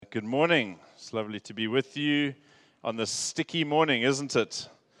Good morning. It's lovely to be with you on this sticky morning, isn't it?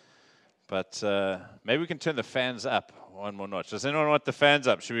 But maybe we can turn the fans up one more notch. Does anyone want the fans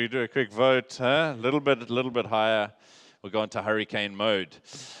up? Should we do a quick vote? A little bit higher. We'll go into hurricane mode.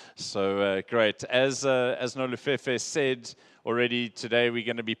 So great. As Nolufefe said already, today we're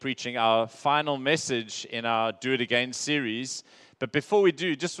going to be preaching our final message in our Do It Again series. But before we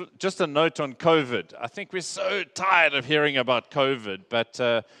do, just a note on COVID. I think we're so tired of hearing about COVID,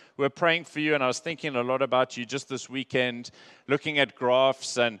 but we're praying for you, and I was thinking a lot about you just this weekend, looking at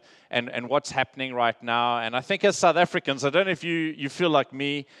graphs and what's happening right now. And I think as South Africans, I don't know if you feel like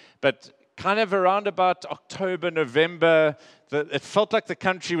me, but kind of around about October, November, it felt like the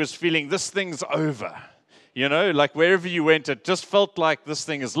country was feeling this thing's over. You know, like wherever you went, it just felt like this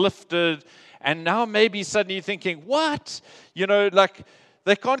thing is lifted. And now maybe suddenly you're thinking, what? You know, like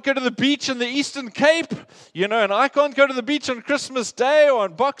they can't go to the beach in the Eastern Cape, you know, and I can't go to the beach on Christmas Day or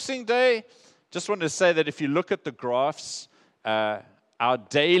on Boxing Day. Just wanted to say that if you look at the graphs, our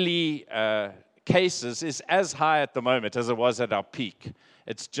daily cases is as high at the moment as it was at our peak.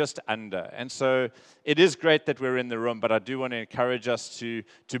 It's just under. And so it is great that we're in the room, but I do want to encourage us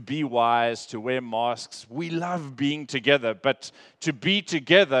to be wise, to wear masks. We love being together, but to be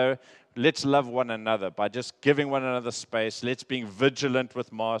together, let's love one another by just giving one another space. Let's be vigilant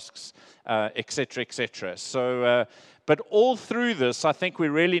with masks, etc., etc. So, but all through this, I think we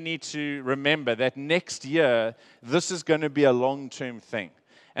really need to remember that next year, this is going to be a long-term thing.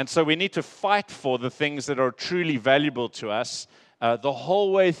 And so we need to fight for the things that are truly valuable to us the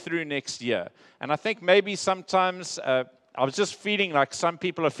whole way through next year. And I think maybe sometimes I was just feeling like some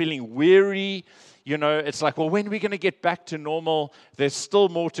people are feeling weary. You know, it's like, well, when are we going to get back to normal? There's still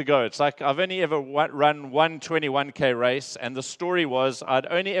more to go. It's like I've only ever run one 21K race, and the story was I'd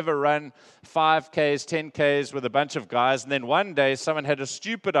only ever run 5Ks, 10Ks with a bunch of guys, and then one day someone had a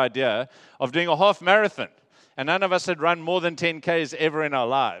stupid idea of doing a half marathon, and none of us had run more than 10Ks ever in our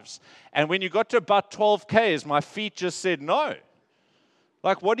lives. And when you got to about 12Ks, my feet just said no.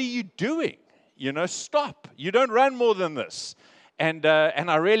 Like, what are you doing? You know, stop. You don't run more than this. And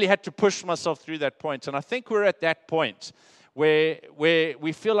I really had to push myself through that point. And I think we're at that point where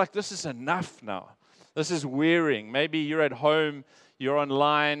we feel like this is enough now. This is wearying. Maybe you're at home, you're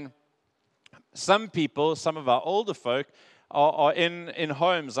online. Some people, some of our older folk, are in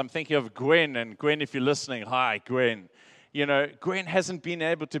homes. I'm thinking of Gwen. And Gwen, if you're listening, hi, Gwen. You know, Gwen hasn't been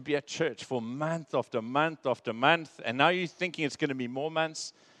able to be at church for month after month after month. And now you're thinking it's going to be more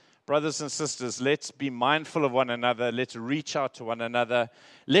months. Brothers and sisters, let's be mindful of one another. Let's reach out to one another.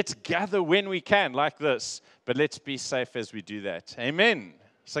 Let's gather when we can like this, but let's be safe as we do that. Amen.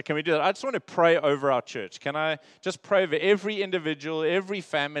 So can we do that? I just want to pray over our church. Can I just pray over every individual, every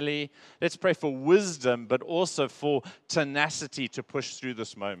family? Let's pray for wisdom, but also for tenacity to push through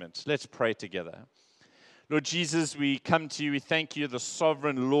this moment. Let's pray together. Lord Jesus, we come to you. We thank you, the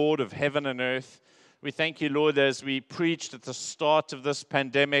sovereign Lord of heaven and earth. We thank you, Lord, as we preached at the start of this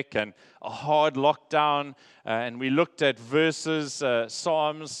pandemic and a hard lockdown, and we looked at verses,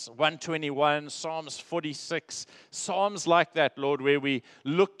 Psalms 121, Psalms 46, Psalms like that, Lord, where we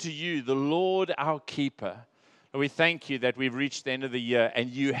look to you, the Lord our keeper. And we thank you that we've reached the end of the year and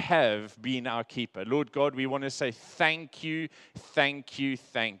you have been our keeper. Lord God, we want to say thank you, thank you,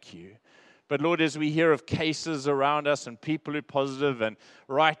 thank you. But Lord, as we hear of cases around us and people who are positive, and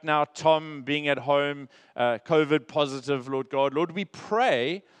right now Tom being at home, COVID positive, Lord God, Lord, we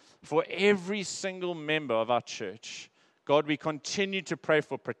pray for every single member of our church. God, we continue to pray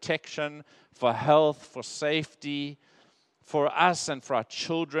for protection, for health, for safety, for us and for our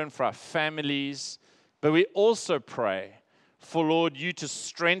children, for our families. But we also pray for, Lord, you to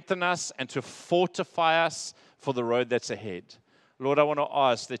strengthen us and to fortify us for the road that's ahead. Lord, I want to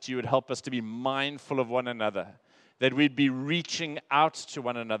ask that you would help us to be mindful of one another, that we'd be reaching out to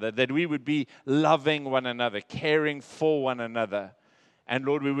one another, that we would be loving one another, caring for one another. And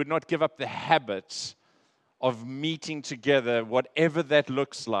Lord, we would not give up the habit of meeting together, whatever that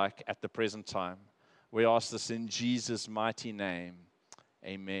looks like at the present time. We ask this in Jesus' mighty name.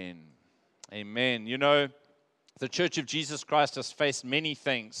 Amen. Amen. You know, the Church of Jesus Christ has faced many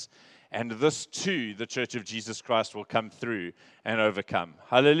things. And this too, the Church of Jesus Christ will come through and overcome.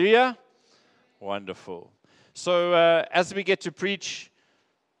 Hallelujah. Wonderful. So as we get to preach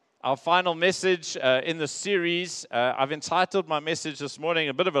our final message in the series, I've entitled my message this morning,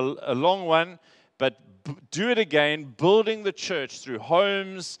 a bit of a long one, but Do It Again, Building the Church Through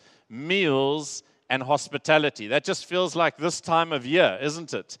Homes, Meals, and Hospitality. That just feels like this time of year,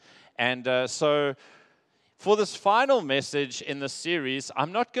 isn't it? And so For this final message in the series,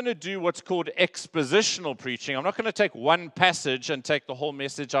 I'm not going to do what's called expositional preaching. I'm not going to take one passage and take the whole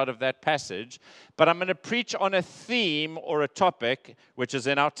message out of that passage, but I'm going to preach on a theme or a topic, which is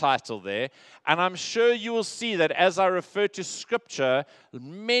in our title there. And I'm sure you will see that as I refer to Scripture,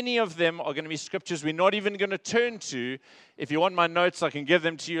 many of them are going to be scriptures we're not even going to turn to. If you want my notes, I can give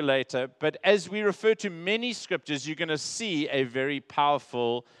them to you later. But as we refer to many scriptures, you're going to see a very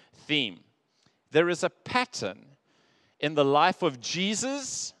powerful theme. There is a pattern in the life of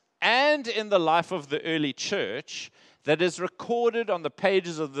Jesus and in the life of the early church that is recorded on the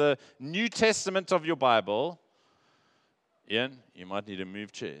pages of the New Testament of your Bible. Ian, you might need to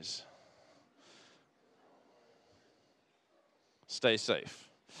move chairs. Stay safe.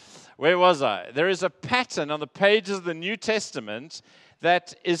 Where was I? There is a pattern on the pages of the New Testament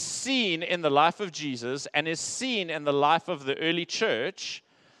that is seen in the life of Jesus and is seen in the life of the early church.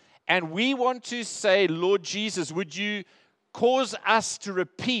 And we want to say, Lord Jesus, would you cause us to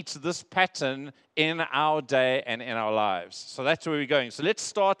repeat this pattern in our day and in our lives? So that's where we're going. So let's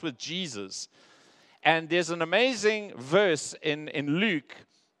start with Jesus. And there's an amazing verse in Luke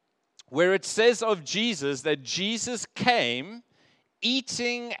where it says of Jesus that Jesus came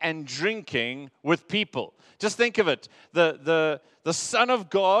eating and drinking with people. Just think of it. The Son of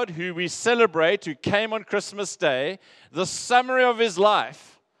God who we celebrate, who came on Christmas Day, the summary of his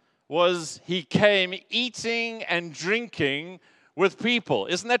life was he came eating and drinking with people.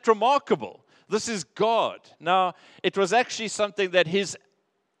 Isn't that remarkable? This is God. Now, it was actually something that his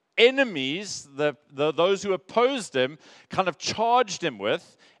enemies, those who opposed him, kind of charged him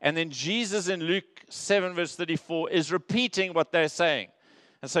with. And then Jesus in Luke 7 verse 34 is repeating what they're saying.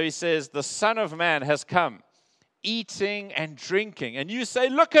 And so he says, the Son of Man has come eating and drinking. And you say,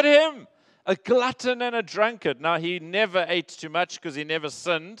 look at him. A glutton and a drunkard. Now, he never ate too much because he never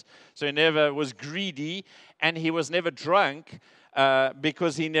sinned. So he never was greedy. And he was never drunk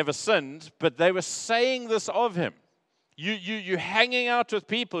because he never sinned. But they were saying this of him. You're hanging out with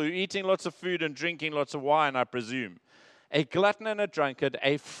people who are eating lots of food and drinking lots of wine, I presume. A glutton and a drunkard,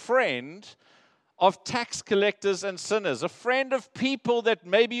 a friend of tax collectors and sinners. A friend of people that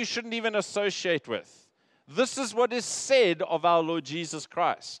maybe you shouldn't even associate with. This is what is said of our Lord Jesus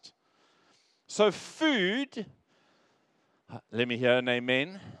Christ. So food, let me hear an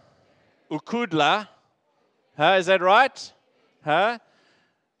amen. Ukudla, is that right?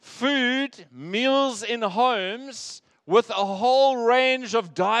 Food, meals in homes with a whole range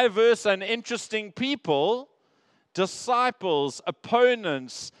of diverse and interesting people, disciples,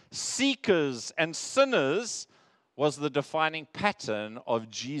 opponents, seekers, and sinners was the defining pattern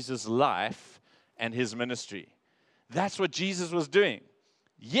of Jesus' life and his ministry. That's what Jesus was doing.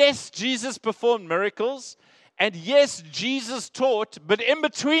 Yes, Jesus performed miracles, and yes, Jesus taught, but in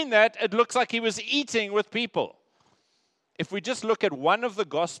between that, it looks like he was eating with people. If we just look at one of the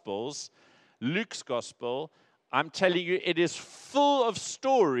Gospels, Luke's Gospel, I'm telling you, it is full of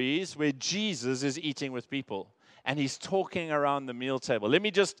stories where Jesus is eating with people, and he's talking around the meal table. Let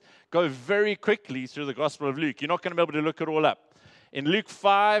me just go very quickly through the Gospel of Luke. You're not going to be able to look it all up. In Luke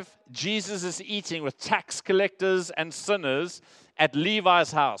 5, Jesus is eating with tax collectors and sinners at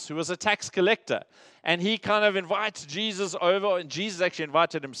Levi's house, who was a tax collector. And he kind of invites Jesus over, and Jesus actually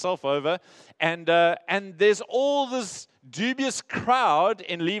invited himself over. And there's all this dubious crowd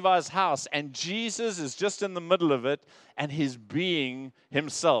in Levi's house, and Jesus is just in the middle of it, and he's being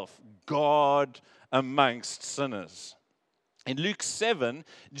himself, God amongst sinners. In Luke 7,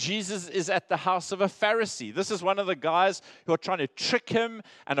 Jesus is at the house of a Pharisee. This is one of the guys who are trying to trick him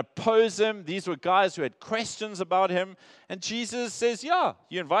and oppose him. These were guys who had questions about him. And Jesus says, yeah,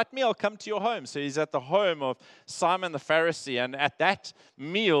 you invite me, I'll come to your home. So he's at the home of Simon the Pharisee. And at that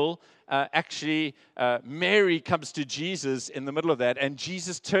meal, Mary comes to Jesus in the middle of that. And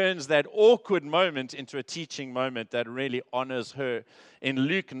Jesus turns that awkward moment into a teaching moment that really honors her. In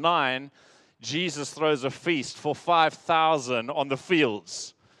Luke 9, Jesus throws a feast for 5,000 on the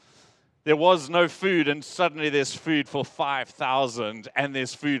fields. There was no food, and suddenly there's food for 5,000, and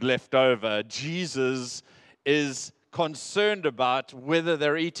there's food left over. Jesus is concerned about whether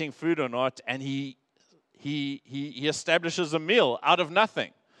they're eating food or not, and he establishes a meal out of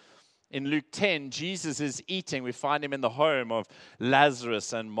nothing. In Luke 10, Jesus is eating. We find him in the home of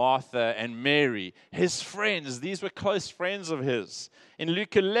Lazarus and Martha and Mary, his friends. These were close friends of his. In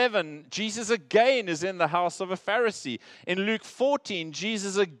Luke 11, Jesus again is in the house of a Pharisee. In Luke 14,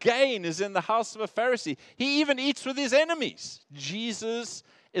 Jesus again is in the house of a Pharisee. He even eats with his enemies. Jesus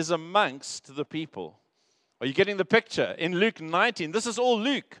is amongst the people. Are you getting the picture? In Luke 19, this is all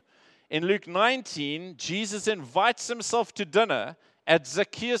Luke. In Luke 19, Jesus invites himself to dinner at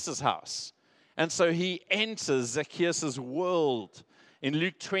Zacchaeus' house. And so he enters Zacchaeus' world. In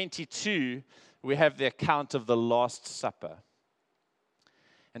Luke 22, we have the account of the Last Supper.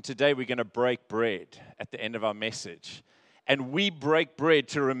 And today we're going to break bread at the end of our message. And we break bread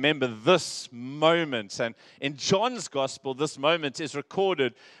to remember this moment. And in John's Gospel, this moment is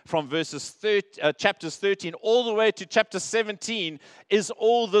recorded from chapters 13 all the way to chapter 17 is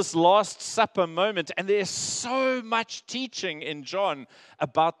all this Last Supper moment. And there's so much teaching in John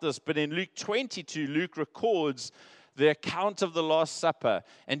about this. But in Luke 22, Luke records the account of the Last Supper.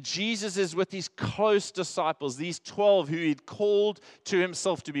 And Jesus is with these close disciples, these 12 who he'd called to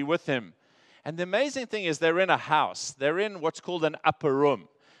himself to be with him. And the amazing thing is they're in a house. They're in what's called an upper room.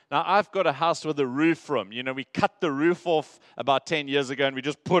 Now, I've got a house with a roof room. You know, we cut the roof off about 10 years ago and we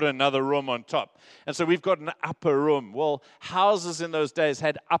just put another room on top. And so we've got an upper room. Well, houses in those days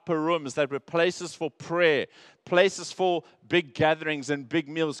had upper rooms that were places for prayer, places for big gatherings and big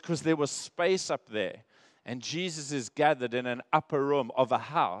meals because there was space up there. And Jesus is gathered in an upper room of a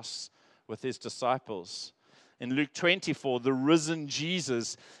house with his disciples. In Luke 24, the risen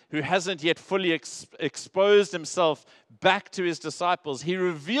Jesus, who hasn't yet fully exposed himself back to his disciples, he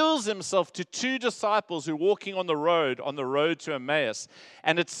reveals himself to two disciples who are walking on the road to Emmaus.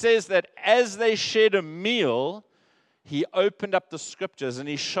 And it says that as they shared a meal, he opened up the scriptures and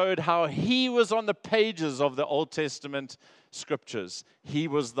he showed how he was on the pages of the Old Testament scriptures. He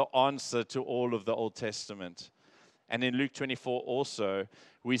was the answer to all of the Old Testament. And in Luke 24 also,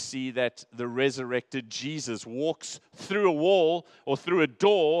 we see that the resurrected Jesus walks through a wall or through a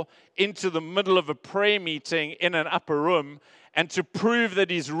door into the middle of a prayer meeting in an upper room. And to prove that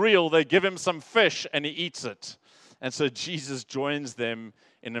he's real, they give him some fish and he eats it. And so Jesus joins them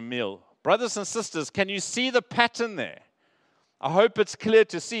in a meal. Brothers and sisters, can you see the pattern there? I hope it's clear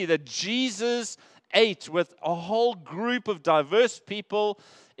to see that Jesus ate with a whole group of diverse people.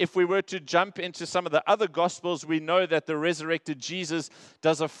 If we were to jump into some of the other Gospels, we know that the resurrected Jesus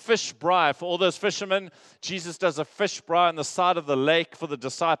does a fish braai. For all those fishermen, Jesus does a fish braai on the side of the lake for the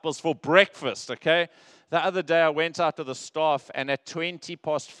disciples for breakfast, okay? The other day I went out to the staff, and at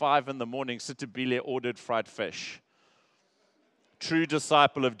 5:20 in the morning, Sitabile ordered fried fish. True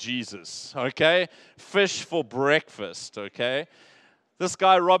disciple of Jesus, okay? Fish for breakfast, okay? This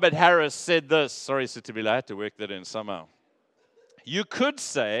guy, Robert Harris, said this. Sorry, Sitabile, I had to work that in somehow. You could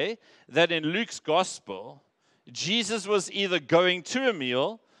say that in Luke's gospel, Jesus was either going to a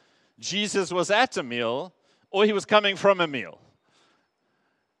meal, Jesus was at a meal, or he was coming from a meal.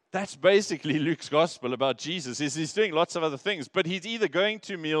 That's basically Luke's gospel about Jesus. He's doing lots of other things, but he's either going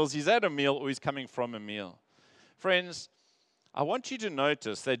to meals, he's at a meal, or he's coming from a meal. Friends, I want you to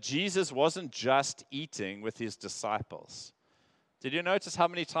notice that Jesus wasn't just eating with his disciples. Did you notice how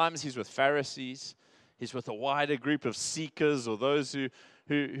many times he's with Pharisees? He's with a wider group of seekers or those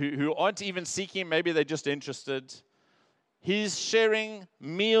who aren't even seeking, maybe they're just interested. He's sharing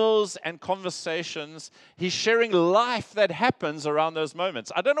meals and conversations. He's sharing life that happens around those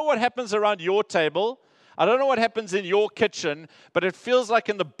moments. I don't know what happens around your table. I don't know what happens in your kitchen, but it feels like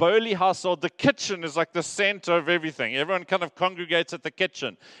in the Bowley household, the kitchen is like the center of everything. Everyone kind of congregates at the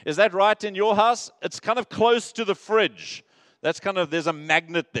kitchen. Is that right in your house? It's kind of close to the fridge. That's kind of, there's a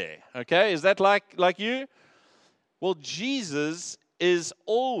magnet there, okay? Is that like you? Well, Jesus is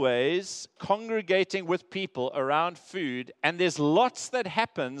always congregating with people around food, and there's lots that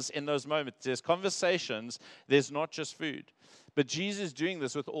happens in those moments. There's conversations, there's not just food. But Jesus is doing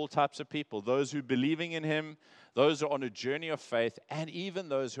this with all types of people, those who are believing in him, those who are on a journey of faith, and even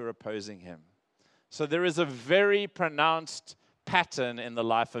those who are opposing him. So there is a very pronounced pattern in the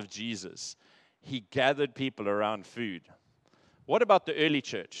life of Jesus. He gathered people around food. What about the early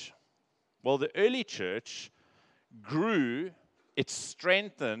church? Well, the early church grew, it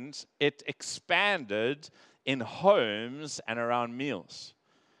strengthened, it expanded in homes and around meals.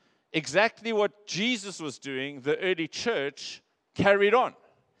 Exactly what Jesus was doing, the early church carried on.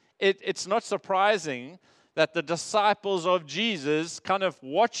 It's not surprising that the disciples of Jesus kind of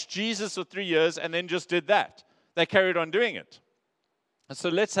watched Jesus for 3 years and then just did that. They carried on doing it. And so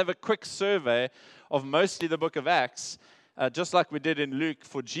let's have a quick survey of mostly the book of Acts. Just like we did in Luke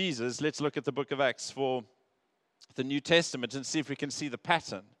for Jesus, let's look at the book of Acts for the New Testament and see if we can see the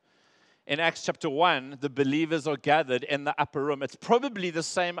pattern. In Acts chapter 1, the believers are gathered in the upper room. It's probably the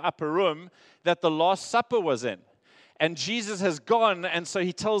same upper room that the Last Supper was in. And Jesus has gone, and so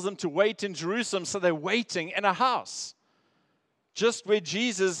he tells them to wait in Jerusalem, so they're waiting in a house. Just where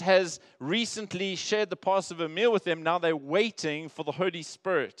Jesus has recently shared the Passover meal with them, now they're waiting for the Holy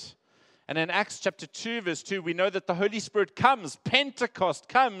Spirit. And in Acts chapter 2, verse 2, we know that the Holy Spirit comes, Pentecost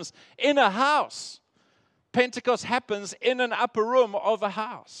comes in a house. Pentecost happens in an upper room of a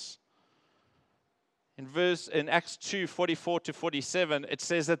house. In Acts 2:44-47, it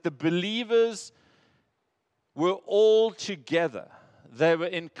says that the believers were all together. They were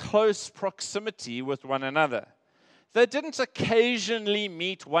in close proximity with one another. They didn't occasionally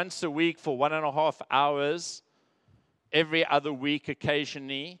meet once a week for 1.5 hours, every other week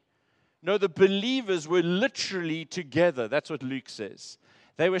occasionally. No, the believers were literally together. That's what Luke says.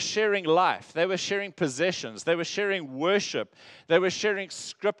 They were sharing life. They were sharing possessions. They were sharing worship. They were sharing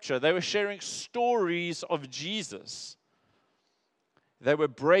scripture. They were sharing stories of Jesus. They were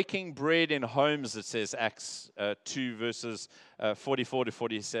breaking bread in homes, it says, Acts 2, verses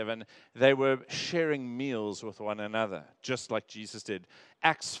 44-47. They were sharing meals with one another, just like Jesus did.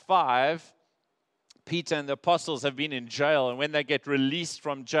 Acts 5, Peter and the apostles have been in jail, and when they get released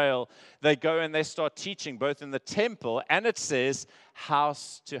from jail, they go and they start teaching, both in the temple, and it says,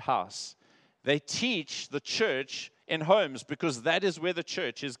 house to house. They teach the church in homes, because that is where the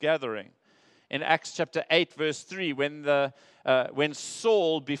church is gathering. In Acts chapter 8, verse 3, when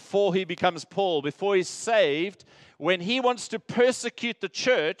Saul, before he becomes Paul, before he's saved, when he wants to persecute the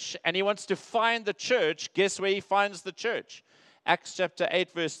church and he wants to find the church, guess where he finds the church? Acts chapter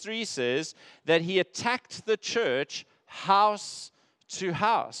 8, verse 3 says that he attacked the church house to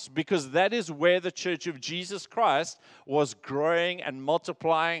house, because that is where the church of Jesus Christ was growing and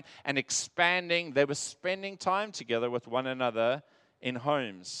multiplying and expanding. They were spending time together with one another in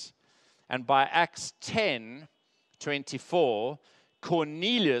homes. And by Acts 10:24,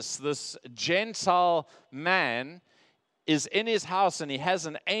 Cornelius, this Gentile man, is in his house, and he has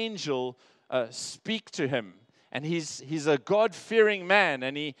an angel speak to him. And he's a God-fearing man,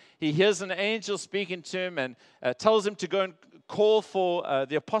 and he hears an angel speaking to him and tells him to go and call for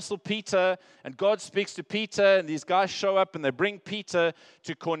the Apostle Peter. And God speaks to Peter, and these guys show up, and they bring Peter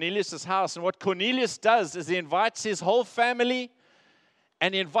to Cornelius' house. And what Cornelius does is he invites his whole family,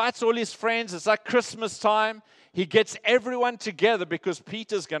 and he invites all his friends. It's like Christmas time. He gets everyone together because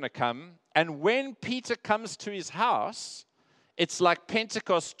Peter's going to come. And when Peter comes to his house, it's like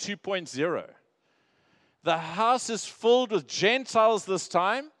Pentecost 2.0. The house is filled with Gentiles this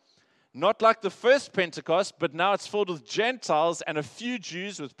time, not like the first Pentecost, but now it's filled with Gentiles and a few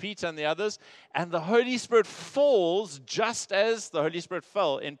Jews with Peter and the others. And the Holy Spirit falls just as the Holy Spirit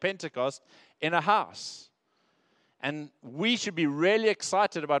fell in Pentecost in a house. And we should be really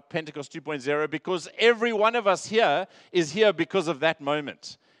excited about Pentecost 2.0, because every one of us here is here because of that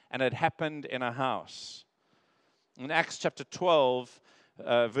moment. And it happened in a house. In Acts chapter 12,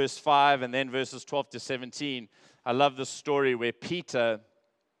 verse 5, and then verses 12-17, I love the story where Peter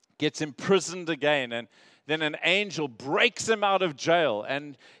gets imprisoned again, and then an angel breaks him out of jail,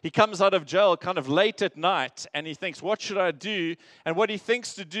 and he comes out of jail kind of late at night, and he thinks, what should I do? And what he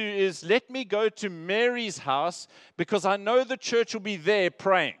thinks to do is, let me go to Mary's house, because I know the church will be there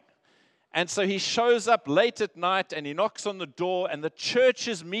praying. And so he shows up late at night, and he knocks on the door, and the church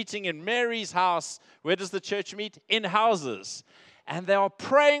is meeting in Mary's house. Where does the church meet? In houses. And they are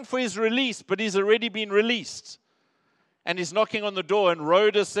praying for his release, but he's already been released. And he's knocking on the door, and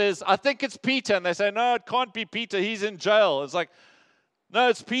Rhoda says, I think it's Peter. And they say, no, it can't be Peter. He's in jail. It's like, no,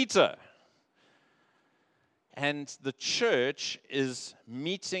 it's Peter. And the church is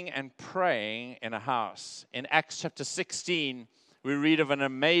meeting and praying in a house. In Acts chapter 16, we read of an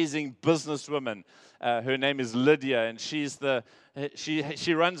amazing businesswoman. Her name is Lydia, and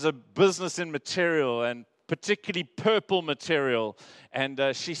she runs a business in material, and particularly purple material. And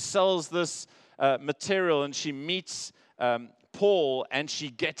she sells this material, and she meets Paul, and she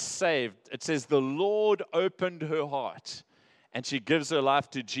gets saved. It says the Lord opened her heart, and she gives her life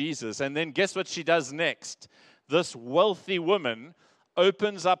to Jesus. And then guess what she does next? This wealthy woman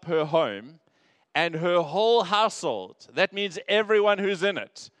opens up her home, and her whole household, that means everyone who's in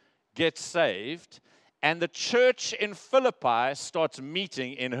it, gets saved. And the church in Philippi starts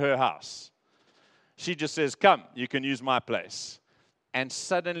meeting in her house. She just says, come, you can use my place. And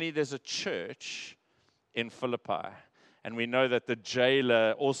suddenly there's a church in Philippi. And we know that the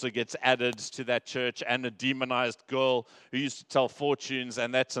jailer also gets added to that church, and a demonized girl who used to tell fortunes,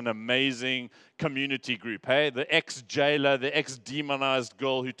 and that's an amazing community group. Hey, the ex-jailer, the ex-demonized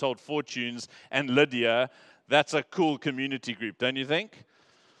girl who told fortunes, and Lydia, that's a cool community group, don't you think?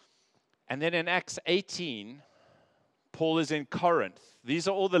 And then in Acts 18, Paul is in Corinth. These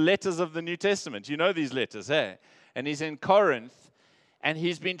are all the letters of the New Testament. You know these letters, hey? And he's in Corinth. And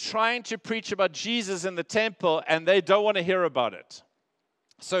he's been trying to preach about Jesus in the temple, and they don't want to hear about it.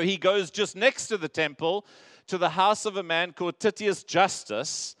 So he goes just next to the temple to the house of a man called Titius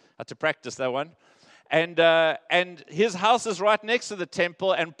Justus. I had to practice that one. And his house is right next to the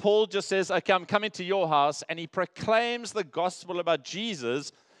temple, and Paul just says, okay, I'm coming to your house. And he proclaims the gospel about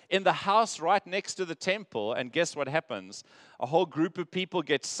Jesus in the house right next to the temple. And guess what happens? A whole group of people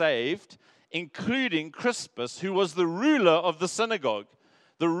get saved, including Crispus, who was the ruler of the synagogue.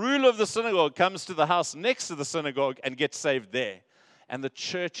 The ruler of the synagogue comes to the house next to the synagogue and gets saved there. And the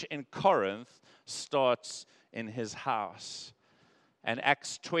church in Corinth starts in his house. And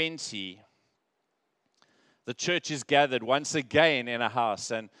Acts 20, the church is gathered once again in a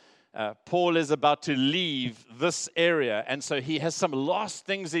house. And Paul is about to leave this area. And so he has some last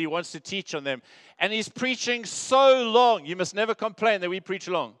things that he wants to teach on them. And he's preaching so long. You must never complain that we preach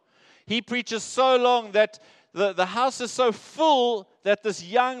long. He preaches so long that the house is so full that this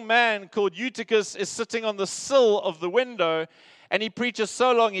young man called Eutychus is sitting on the sill of the window, and he preaches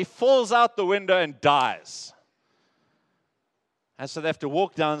so long he falls out the window and dies. And so they have to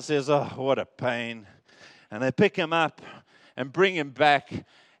walk downstairs. Oh, what a pain. And they pick him up and bring him back,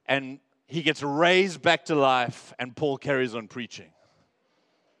 and he gets raised back to life, and Paul carries on preaching.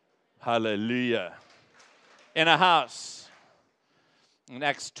 Hallelujah. In a house. In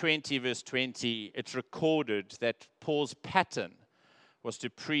Acts 20, verse 20, it's recorded that Paul's pattern was to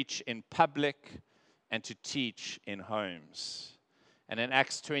preach in public and to teach in homes. And in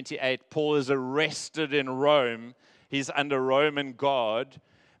Acts 28, Paul is arrested in Rome. He's under Roman guard,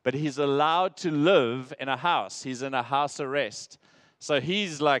 but he's allowed to live in a house. He's in a house arrest. So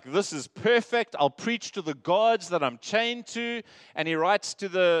he's like, this is perfect. I'll preach to the guards that I'm chained to. And he writes to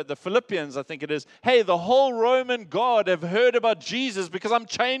the Philippians, I think it is, hey, the whole Roman guard have heard about Jesus because I'm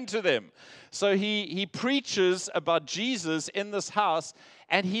chained to them. So he preaches about Jesus in this house,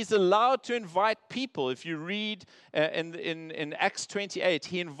 and he's allowed to invite people. If you read in Acts 28,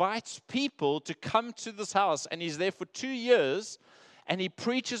 he invites people to come to this house, and he's there for 2 years, and he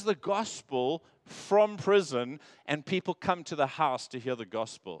preaches the gospel from prison, and people come to the house to hear the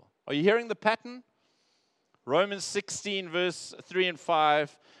gospel. Are you hearing the pattern? Romans 16, verse 3 and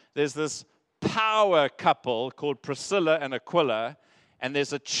 5, there's this power couple called Priscilla and Aquila, and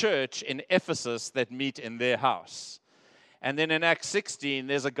there's a church in Ephesus that meet in their house. And then in Acts 16,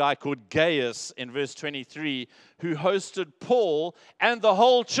 there's a guy called Gaius in verse 23 who hosted Paul and the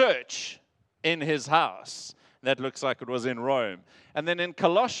whole church in his house. That looks like it was in Rome. And then in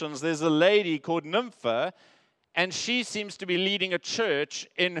Colossians, there's a lady called Nympha, and she seems to be leading a church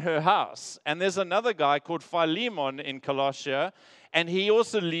in her house. And there's another guy called Philemon in Colossia, and he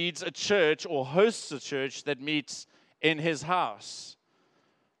also leads a church or hosts a church that meets in his house.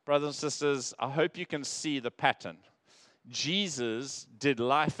 Brothers and sisters, I hope you can see the pattern. Jesus did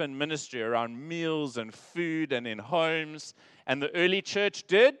life and ministry around meals and food and in homes, and the early church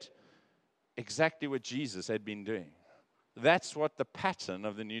did exactly what Jesus had been doing. That's what the pattern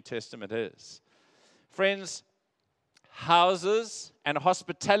of the New Testament is. Friends, houses and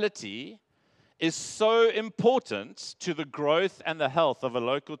hospitality is so important to the growth and the health of a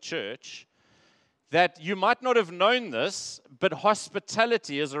local church that you might not have known this, but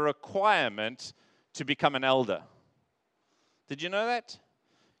hospitality is a requirement to become an elder. Did you know that?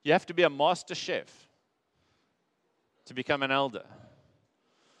 You have to be a master chef to become an elder.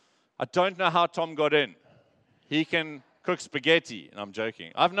 I don't know how Tom got in. He can cook spaghetti, and I'm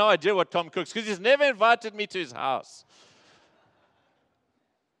joking. I have no idea what Tom cooks because he's never invited me to his house.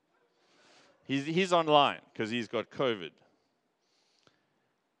 He's online because he's got COVID.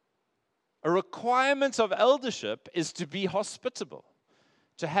 A requirement of eldership is to be hospitable,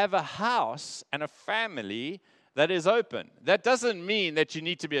 to have a house and a family that is open. That doesn't mean that you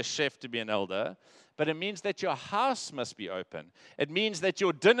need to be a chef to be an elder, but it means that your house must be open. It means that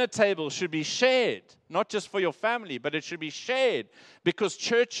your dinner table should be shared, not just for your family, but it should be shared because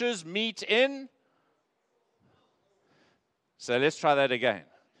churches meet in. So let's try that again.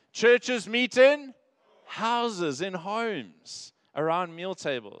 Churches meet in houses, in homes, around meal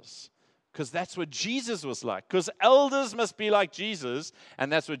tables, because that's what Jesus was like. Because elders must be like Jesus,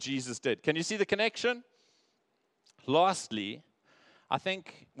 and that's what Jesus did. Can you see the connection? Lastly, I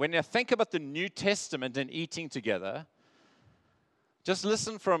think when you think about the New Testament and eating together, just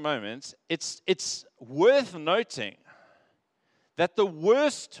listen for a moment. It's worth noting that the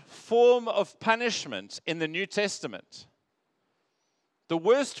worst form of punishment in the New Testament, the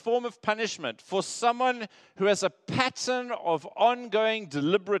worst form of punishment for someone who has a pattern of ongoing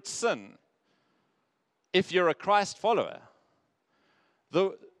deliberate sin, if you're a Christ follower,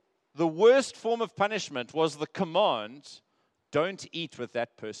 the worst form of punishment was the command, don't eat with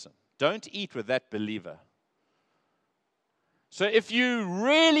that person. Don't eat with that believer. So if you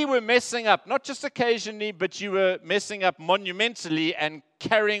really were messing up, not just occasionally, but you were messing up monumentally and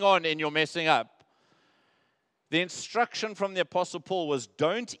carrying on in your messing up, the instruction from the Apostle Paul was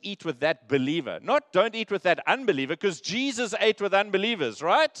don't eat with that believer. Not don't eat with that unbeliever, because Jesus ate with unbelievers,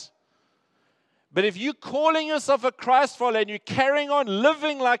 right? But if you're calling yourself a Christ follower and you're carrying on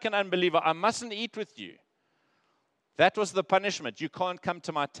living like an unbeliever, I mustn't eat with you. That was the punishment. You can't come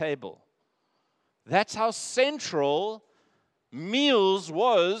to my table. That's how central meals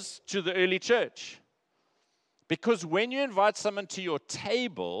was to the early church. Because when you invite someone to your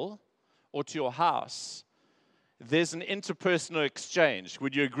table or to your house, there's an interpersonal exchange.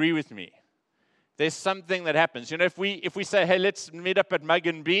 Would you agree with me? There's something that happens. You know, if we say, hey, let's meet up at Mug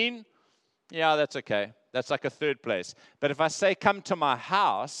and Bean, yeah, that's okay. That's like a third place. But if I say, come to my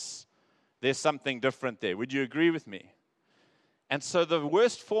house, there's something different there. Would you agree with me? And so the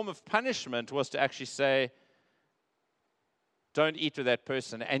worst form of punishment was to actually say, don't eat with that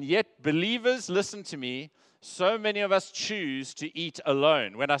person. And yet, believers, listen to me, so many of us choose to eat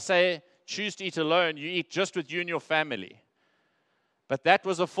alone. When I say choose to eat alone, you eat just with you and your family. But that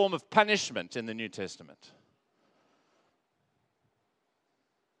was a form of punishment in the New Testament.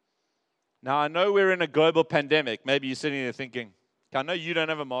 Now, I know we're in a global pandemic. Maybe you're sitting there thinking, I know you don't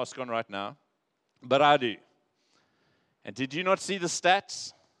have a mask on right now, but I do. And did you not see the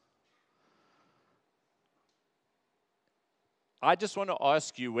stats? I just want to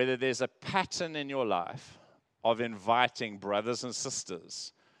ask you whether there's a pattern in your life of inviting brothers and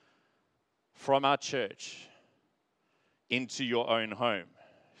sisters from our church into your own home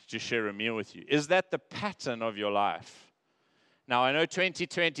to share a meal with you. Is that the pattern of your life? Now, I know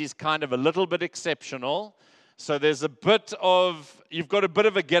 2020 is kind of a little bit exceptional, so there's you've got a bit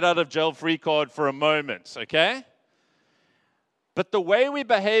of a get out of jail free card for a moment, okay? But the way we're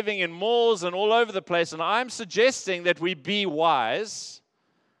behaving in malls and all over the place, and I'm suggesting that we be wise,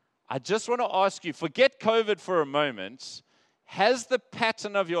 I just want to ask you, forget COVID for a moment. Has the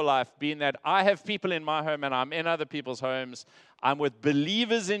pattern of your life been that I have people in my home and I'm in other people's homes, I'm with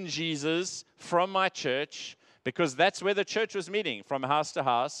believers in Jesus from my church, because that's where the church was meeting, from house to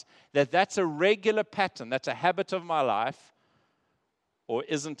house, that's a regular pattern, that's a habit of my life, or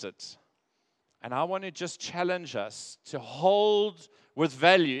isn't it? And I want to just challenge us to hold with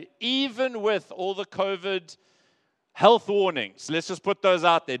value, even with all the COVID health warnings. Let's just put those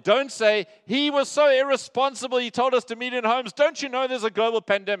out there. Don't say, he was so irresponsible, he told us to meet in homes. Don't you know there's a global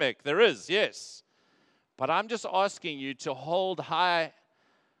pandemic? There is, yes. But I'm just asking you to hold high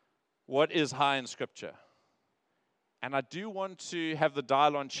what is high in Scripture. And I do want to have the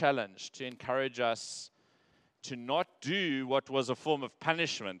dial-on challenge to encourage us to not do what was a form of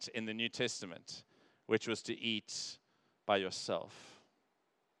punishment in the New Testament, which was to eat by yourself.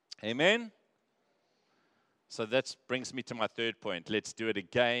 Amen? So that brings me to my third point. Let's do it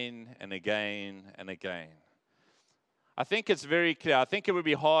again and again and again. I think it's very clear. I think it would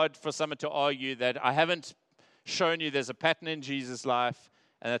be hard for someone to argue that I haven't shown you there's a pattern in Jesus' life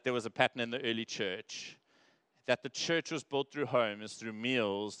and that there was a pattern in the early church. That the church was built through homes, through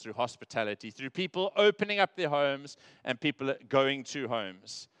meals, through hospitality, through people opening up their homes and people going to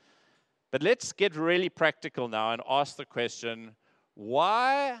homes. But let's get really practical now and ask the question,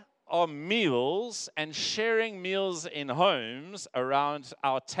 why are meals and sharing meals in homes around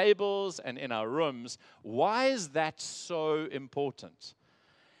our tables and in our rooms, why is that so important?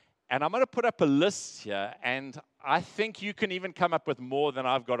 And I'm going to put up a list here, and I think you can even come up with more than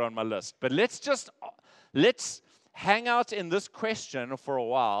I've got on my list. But let's hang out in this question for a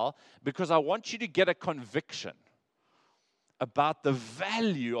while, because I want you to get a conviction about the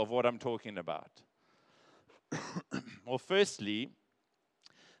value of what I'm talking about. Well, firstly,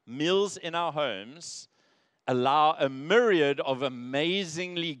 meals in our homes allow a myriad of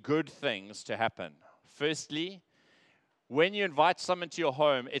amazingly good things to happen. Firstly, when you invite someone to your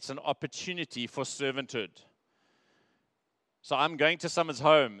home, it's an opportunity for servanthood. So I'm going to someone's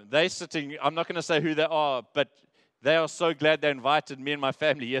home. They're sitting, I'm not going to say who they are, but they are so glad they invited me and my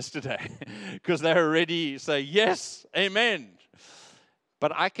family yesterday because they already say, yes, amen.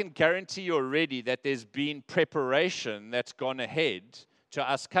 But I can guarantee you already that there's been preparation that's gone ahead to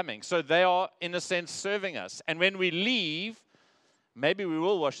us coming. So they are, in a sense, serving us. And when we leave, maybe we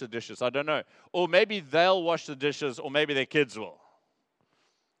will wash the dishes, I don't know. Or maybe they'll wash the dishes, or maybe their kids will.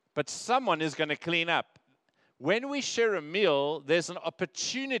 But someone is going to clean up. When we share a meal, there's an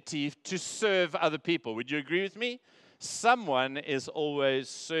opportunity to serve other people. Would you agree with me? Someone is always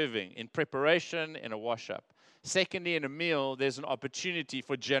serving in preparation, in a wash-up. Secondly, in a meal, there's an opportunity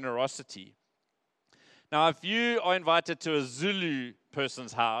for generosity. Now, if you are invited to a Zulu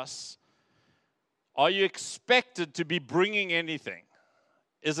person's house, are you expected to be bringing anything?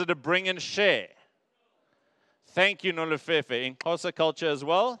 Is it a bring and share? Thank you, Nolufefe. In Xhosa culture as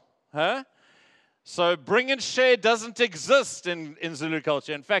well, huh? So bring and share doesn't exist in Zulu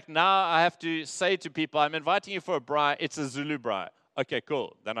culture. In fact, now I have to say to people, I'm inviting you for a braai. It's a Zulu braai. Okay,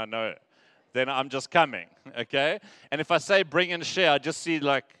 cool. Then I know. Then I'm just coming, okay? And if I say bring and share, I just see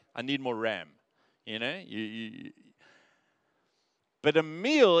like I need more RAM, you know? But a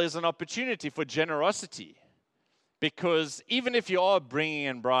meal is an opportunity for generosity, because even if you are bringing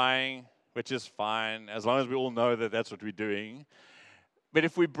and braaiing, which is fine, as long as we all know that that's what we're doing, but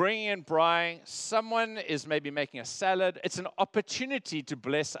if we bring in braai, someone is maybe making a salad, it's an opportunity to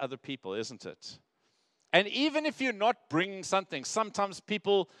bless other people, isn't it? And even if you're not bringing something, sometimes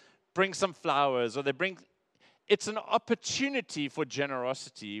people bring some flowers or it's an opportunity for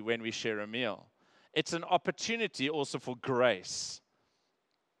generosity when we share a meal. It's an opportunity also for grace.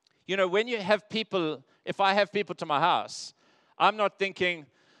 You know, when you have people, if I have people to my house, I'm not thinking,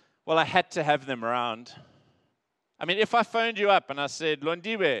 well, I had to have them around. I mean, if I phoned you up and I said,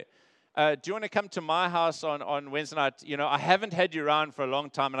 Londiwe, do you want to come to my house on Wednesday night? You know, I haven't had you around for a long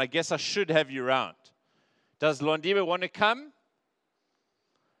time, and I guess I should have you around. Does Londiwe want to come?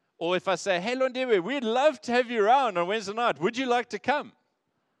 Or if I say, hey, Londiwe, we'd love to have you around on Wednesday night. Would you like to come?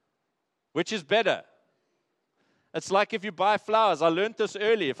 Which is better? It's like if you buy flowers. I learned this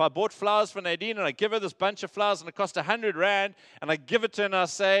early. If I bought flowers for Nadine and I give her this bunch of flowers and it cost 100 Rand, and I give it to her and I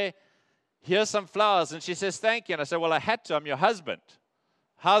say, here's some flowers. And she says, thank you. And I say, well, I had to. I'm your husband.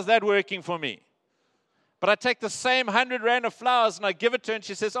 How's that working for me? But I take the same 100 Rand of flowers and I give it to her and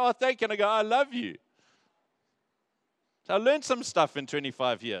she says, oh, thank you. And I go, I love you. So I learned some stuff in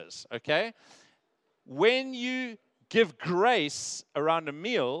 25 years, okay? When you give grace around a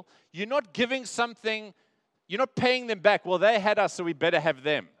meal, you're not giving something, you're not paying them back. Well, they had us, so we better have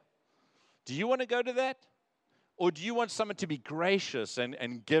them. Do you want to go to that? Or do you want someone to be gracious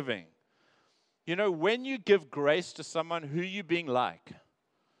and giving? You know, when you give grace to someone, who are you being like?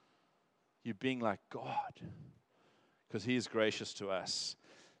 You're being like God, because He is gracious to us.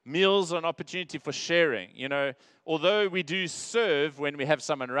 Meals are an opportunity for sharing. You know, although we do serve when we have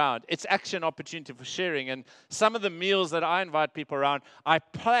someone around, it's actually an opportunity for sharing. And some of the meals that I invite people around, I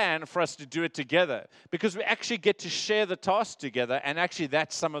plan for us to do it together, because we actually get to share the task together, and actually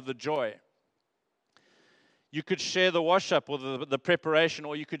that's some of the joy. You could share the wash-up or the preparation,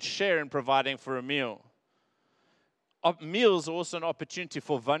 or you could share in providing for a meal. Meals are also an opportunity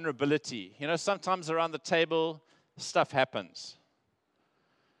for vulnerability. You know, sometimes around the table, stuff happens.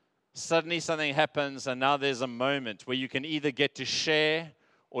 Suddenly something happens, and now there's a moment where you can either get to share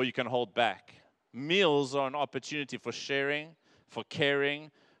or you can hold back. Meals are an opportunity for sharing, for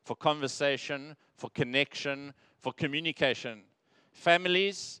caring, for conversation, for connection, for communication.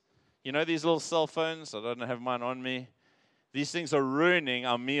 Families, you know these little cell phones? I don't have mine on me. These things are ruining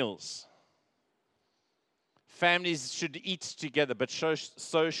our meals. Families should eat together, but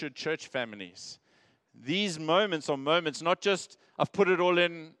so should church families. These moments are moments, not just I've put it all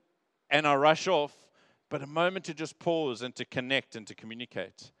in and I rush off, but a moment to just pause and to connect and to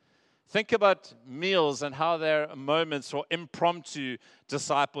communicate. Think about meals and how they're moments for impromptu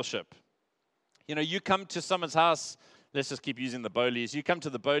discipleship. You know, you come to someone's house, let's just keep using the Bowleys. You come to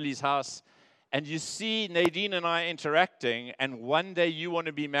the Bowleys' house and you see Nadine and I interacting, and one day you want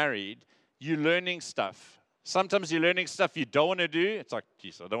to be married, you're learning stuff. Sometimes you're learning stuff you don't want to do. It's like,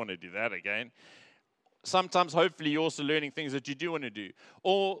 geez, I don't want to do that again. Sometimes, hopefully, you're also learning things that you do want to do.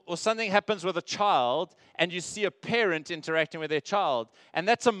 Or something happens with a child, and you see a parent interacting with their child. And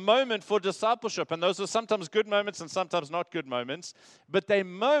that's a moment for discipleship. And those are sometimes good moments and sometimes not good moments. But they're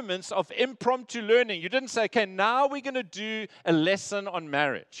moments of impromptu learning. You didn't say, okay, now we're going to do a lesson on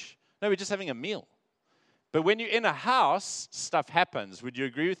marriage. No, we're just having a meal. But when you're in a house, stuff happens. Would you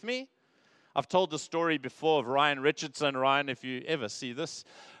agree with me? I've told the story before of Ryan Richardson. Ryan, if you ever see this,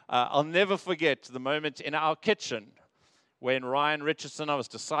 I'll never forget the moment in our kitchen when Ryan Richardson, I was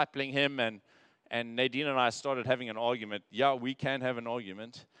discipling him, and Nadine and I started having an argument. Yeah, we can have an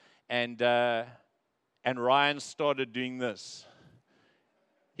argument. And Ryan started doing this.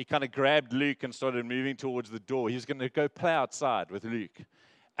 He kind of grabbed Luke and started moving towards the door. He was going to go play outside with Luke.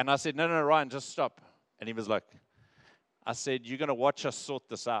 And I said, no, Ryan, just stop. And he was like, I said, you're going to watch us sort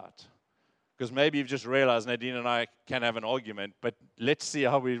this out. Because maybe you've just realized Nadine and I can have an argument, but let's see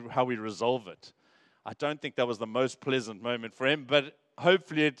how we resolve it. I don't think that was the most pleasant moment for him, but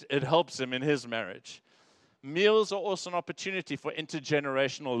hopefully it helps him in his marriage. Meals are also an opportunity for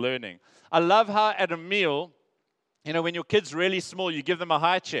intergenerational learning. I love how at a meal, you know, when your kid's really small, you give them a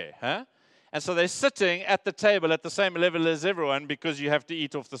high chair, huh? And so they're sitting at the table at the same level as everyone because you have to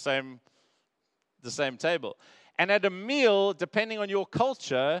eat off the same table. And at a meal, depending on your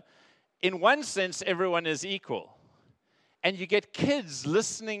culture, in one sense, everyone is equal. and you get kids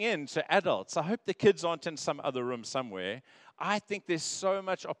listening in to adults. I hope the kids aren't in some other room somewhere. I think there's so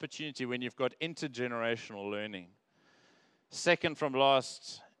much opportunity when you've got intergenerational learning. Second from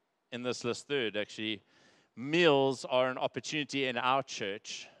last in this list, third actually, meals are an opportunity in our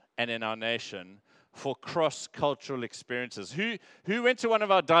church and in our nation for cross-cultural experiences. Who went to one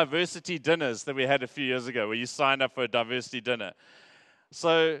of our diversity dinners that we had a few years ago, where you signed up for a diversity dinner?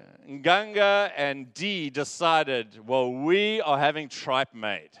 So Nganga and Dee decided, well, we are having tripe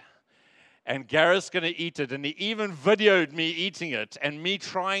made. And Gareth's going to eat it. And he even videoed me eating it and me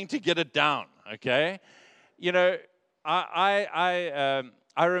trying to get it down, okay? You know, I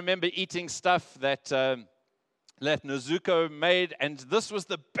remember eating stuff that Nezuko made, and this was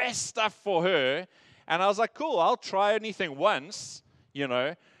the best stuff for her. And I was like, cool, I'll try anything once, you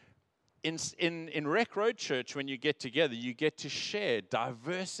know. In Rec Road Church, when you get together, you get to share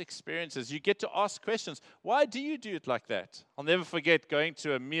diverse experiences. You get to ask questions. Why do you do it like that? I'll never forget going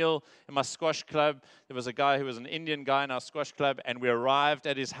to a meal in my squash club. There was a guy who was an Indian guy in our squash club, and we arrived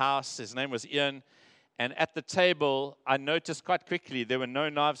at his house. His name was Ian. And at the table, I noticed quite quickly there were no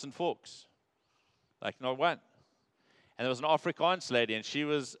knives and forks. Like, not one. And there was an Afrikaans lady, and she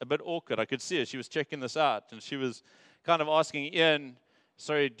was a bit awkward. I could see her. She was checking this out, and she was kind of asking Ian,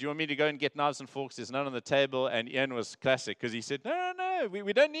 sorry, do you want me to go and get knives and forks? There's none on the table. And Ian was classic because he said, no,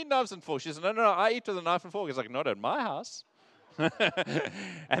 we don't need knives and forks. She said, no, I eat with a knife and fork. He's like, not at my house.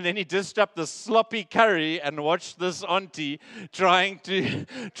 And then he dished up the sloppy curry and watched this auntie trying to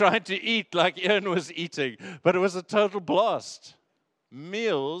eat like Ian was eating. But it was a total blast.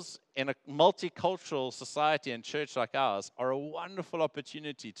 Meals in a multicultural society and church like ours are a wonderful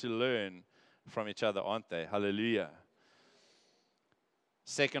opportunity to learn from each other, aren't they? Hallelujah.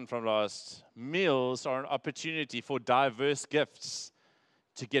 Second from last, meals are an opportunity for diverse gifts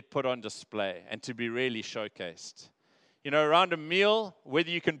to get put on display and to be really showcased. You know, around a meal, whether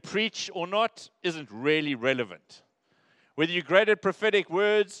you can preach or not isn't really relevant. Whether you're great at prophetic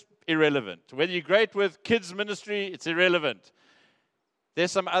words, irrelevant. Whether you're great with kids ministry, it's irrelevant.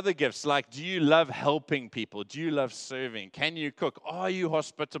 There's some other gifts, like, do you love helping people? Do you love serving? Can you cook? Are you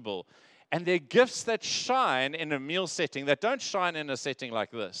hospitable? And they're gifts that shine in a meal setting that don't shine in a setting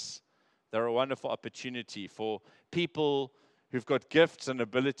like this. They're a wonderful opportunity for people who've got gifts and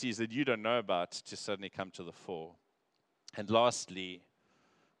abilities that you don't know about to suddenly come to the fore. And lastly,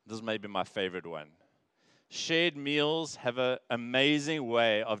 this may be my favorite one. Shared meals have an amazing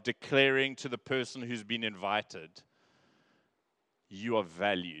way of declaring to the person who's been invited, you are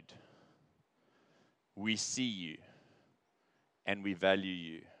valued. We see you, and we value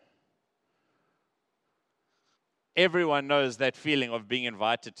you. Everyone knows that feeling of being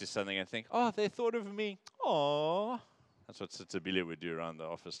invited to something and think, oh, they thought of me. Oh, that's what Sitabile would do around the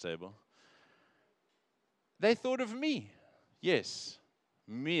office table. They thought of me. Yes,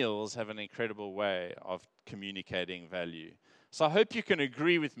 meals have an incredible way of communicating value. So I hope you can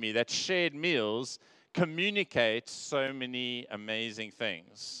agree with me that shared meals communicate so many amazing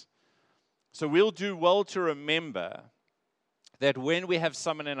things. So we'll do well to remember that when we have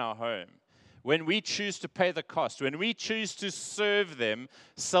someone in our home, when we choose to pay the cost, when we choose to serve them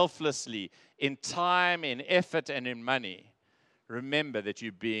selflessly in time, in effort, and in money, remember that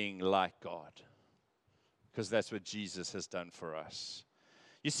you're being like God, because that's what Jesus has done for us.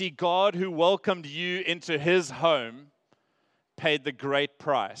 You see, God, who welcomed you into his home, paid the great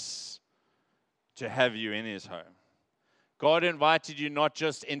price to have you in his home. God invited you not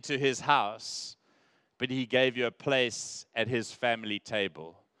just into his house, but he gave you a place at his family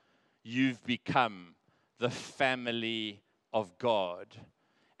table. You've become the family of God.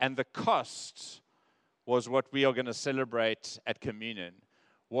 And the cost was what we are going to celebrate at communion,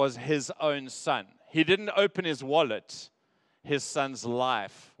 was his own son. He didn't open his wallet. His son's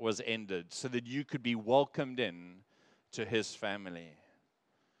life was ended so that you could be welcomed in to his family.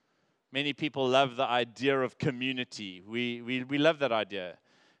 Many people love the idea of community. We love that idea.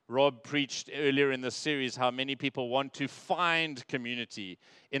 Rob preached earlier in the series how many people want to find community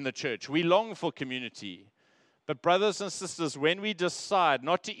in the church. We long for community. But brothers and sisters, when we decide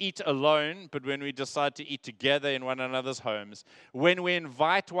not to eat alone, but when we decide to eat together in one another's homes, when we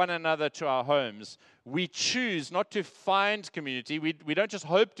invite one another to our homes, we choose not to find community. We don't just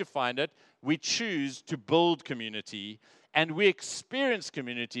hope to find it. We choose to build community. And we experience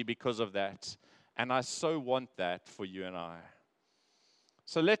community because of that. And I so want that for you and I.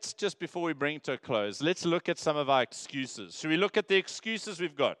 So let's just, before we bring it to a close, let's look at some of our excuses. Should we look at the excuses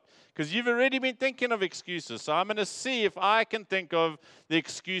we've got? Because you've already been thinking of excuses. So I'm going to see if I can think of the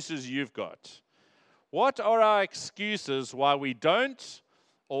excuses you've got. What are our excuses why we don't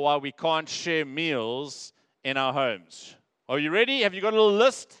or why we can't share meals in our homes? Are you ready? Have you got a little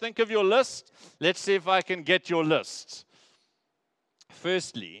list? Think of your list. Let's see if I can get your list.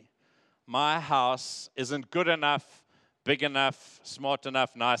 Firstly, my house isn't good enough, big enough, smart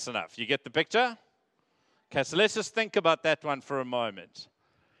enough, nice enough. You get the picture? Okay, so let's just think about that one for a moment.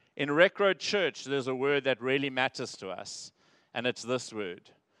 In Rec Road Church, there's a word that really matters to us, and it's this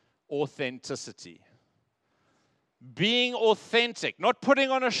word, authenticity. Being authentic, not putting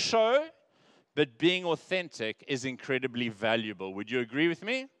on a show, but being authentic is incredibly valuable. Would you agree with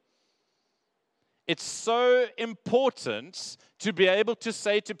me? It's so important to be able to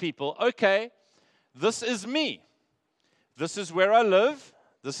say to people, okay, this is me. This is where I live.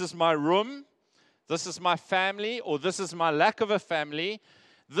 This is my room. This is my family, or this is my lack of a family.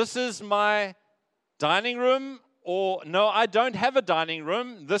 This is my dining room, or no, I don't have a dining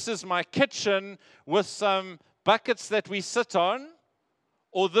room. This is my kitchen with some buckets that we sit on,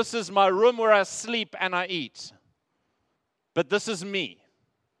 or this is my room where I sleep and I eat. But this is me.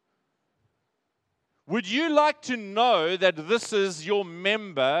 Would you like to know that this is your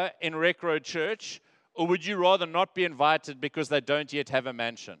member in Rec Road Church, or would you rather not be invited because they don't yet have a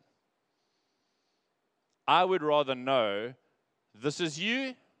mansion? I would rather know this is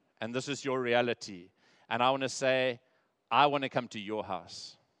you and this is your reality. And I want to say, I want to come to your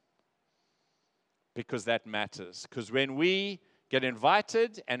house. Because that matters. Because when we get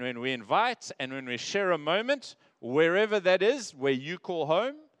invited and when we invite and when we share a moment, wherever that is, where you call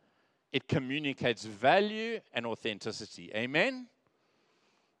home, it communicates value and authenticity. Amen?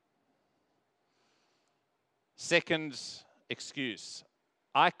 Second excuse,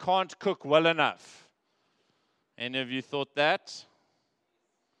 I can't cook well enough. Any of you thought that?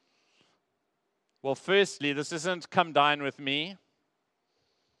 Well, firstly, this isn't Come Dine With Me.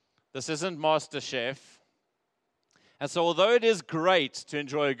 This isn't MasterChef. And so although it is great to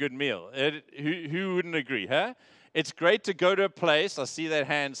enjoy a good meal, who wouldn't agree, huh? It's great to go to a place, I see that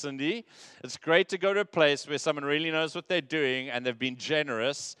hand, Cindy. It's great to go to a place where someone really knows what they're doing and they've been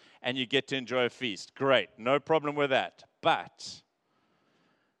generous and you get to enjoy a feast. Great, no problem with that. But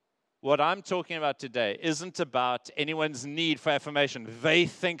what I'm talking about today isn't about anyone's need for affirmation. They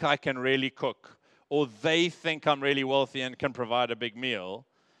think I can really cook, or they think I'm really wealthy and can provide a big meal.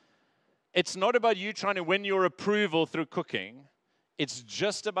 It's not about you trying to win your approval through cooking. It's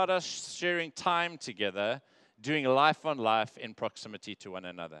just about us sharing time together, doing life on life in proximity to one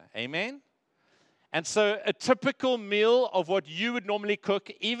another. Amen? And so a typical meal of what you would normally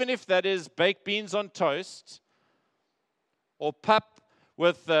cook, even if that is baked beans on toast, or pap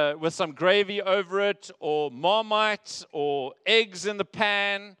with some gravy over it, or Marmite, or eggs in the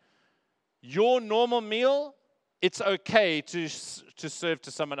pan, your normal meal, it's okay to serve to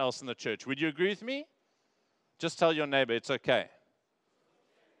someone else in the church. Would you agree with me? Just tell your neighbor it's okay.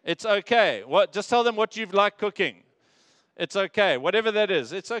 It's okay. What? Just tell them what you've liked cooking. It's okay. Whatever that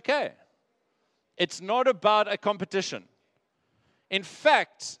is, it's okay. It's not about a competition. In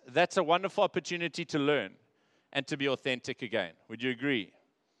fact, that's a wonderful opportunity to learn and to be authentic again. Would you agree?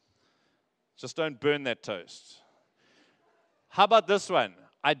 Just don't burn that toast. How about this one?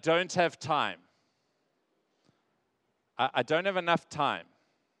 I don't have time. I don't have enough time.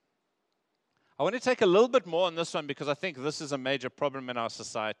 I want to take a little bit more on this one because I think this is a major problem in our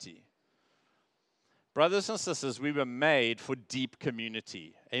society. Brothers and sisters, we were made for deep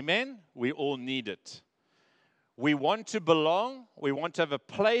community. Amen? We all need it. We want to belong. We want to have a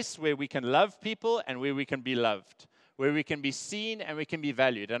place where we can love people and where we can be loved, where we can be seen and we can be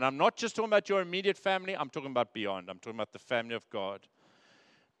valued. And I'm not just talking about your immediate family. I'm talking about beyond. I'm talking about the family of God.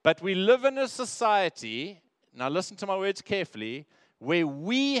 But we live in a society, now listen to my words carefully, where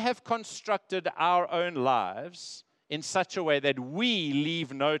we have constructed our own lives in such a way that we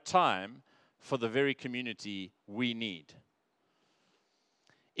leave no time for the very community we need.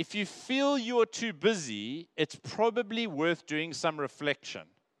 If you feel you're too busy, it's probably worth doing some reflection.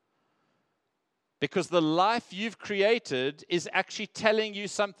 Because the life you've created is actually telling you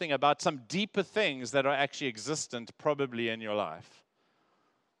something about some deeper things that are actually existent probably in your life.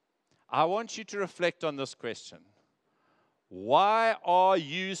 I want you to reflect on this question. Why are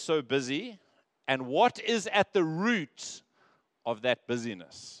you so busy? And what is at the root of that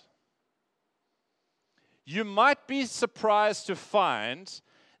busyness? You might be surprised to find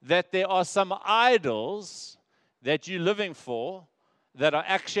that there are some idols that you're living for that are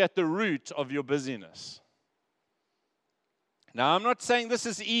actually at the root of your busyness. Now, I'm not saying this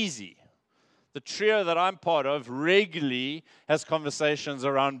is easy. The trio that I'm part of regularly has conversations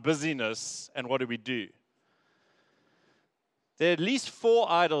around busyness and what do we do. There are at least 4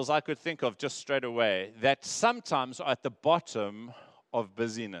 idols I could think of just straight away that sometimes are at the bottom of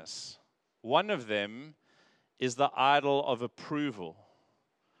busyness. One of them is the idol of approval.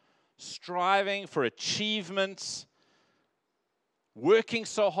 Striving for achievements, working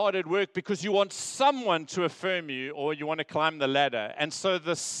so hard at work because you want someone to affirm you or you want to climb the ladder. And so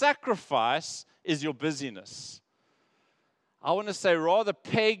the sacrifice is your busyness. I want to say rather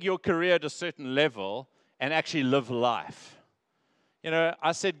peg your career at a certain level and actually live life. You know,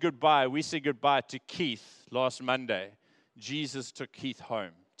 I said goodbye. We said goodbye to Keith last Monday. Jesus took Keith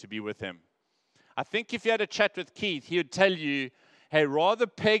home to be with him. I think if you had a chat with Keith, he would tell you, hey, rather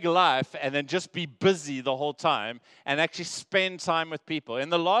peg life and then just be busy the whole time and actually spend time with people. In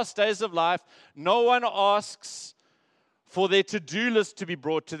the last days of life, no one asks for their to-do list to be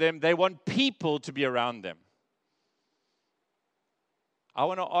brought to them. They want people to be around them. I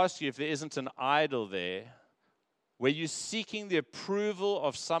want to ask you if there isn't an idol there where you're seeking the approval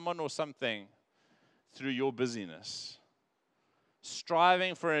of someone or something through your busyness,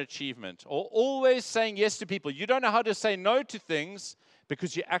 striving for an achievement, or always saying yes to people. You don't know how to say no to things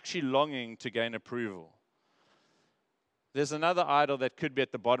because you're actually longing to gain approval. There's another idol that could be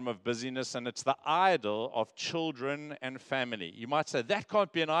at the bottom of busyness, and it's the idol of children and family. You might say, that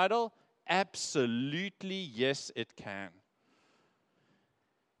can't be an idol. Absolutely, yes, it can.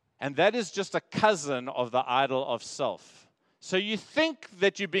 And that is just a cousin of the idol of self. So you think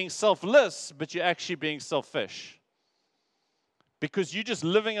that you're being selfless, but you're actually being selfish. Because you're just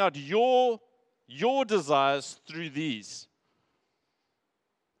living out your desires through these.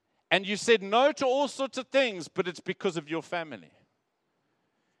 And you said no to all sorts of things, but it's because of your family.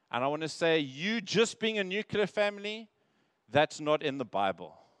 And I want to say, you just being a nuclear family, that's not in the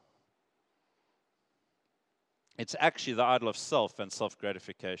Bible. It's actually the idol of self and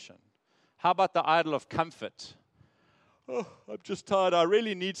self-gratification. How about the idol of comfort? Oh, I'm just tired. I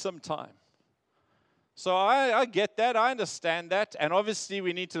really need some time. So I get that. I understand that. And obviously,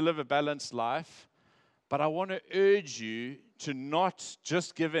 we need to live a balanced life. But I want to urge you to not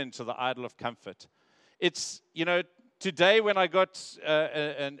just give in to the idol of comfort. It's, you know, today when I got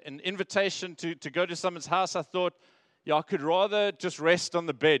an invitation to go to someone's house, I thought, yeah, I could rather just rest on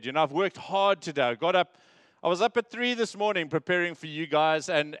the bed. You know, I've worked hard today. I was up at 3 this morning preparing for you guys,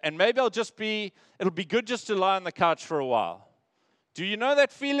 and maybe it'll be good just to lie on the couch for a while. Do you know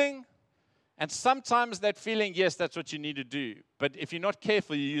that feeling? And sometimes that feeling, yes, that's what you need to do. But if you're not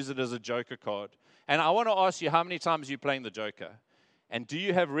careful, you use it as a joker card. And I want to ask you, how many times are you playing the joker? And do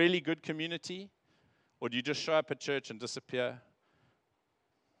you have really good community? Or do you just show up at church and disappear?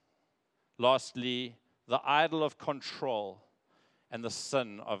 Lastly, the idol of control and the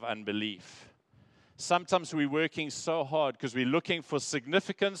sin of unbelief. Sometimes we're working so hard because we're looking for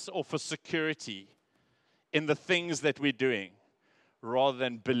significance or for security in the things that we're doing, rather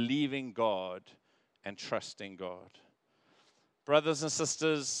than believing God and trusting God. Brothers and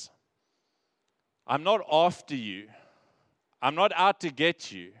sisters, I'm not after you. I'm not out to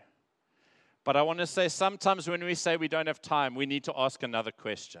get you. But I want to say sometimes when we say we don't have time, we need to ask another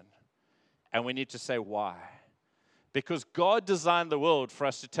question. And we need to say why. Because God designed the world for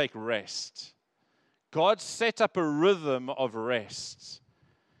us to take rest. God set up a rhythm of rest.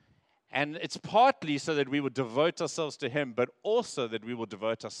 And it's partly so that we would devote ourselves to Him, but also that we will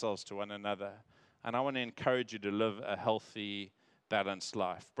devote ourselves to one another. And I want to encourage you to live a healthy, balanced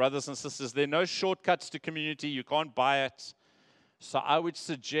life. Brothers and sisters, there are no shortcuts to community. You can't buy it. So I would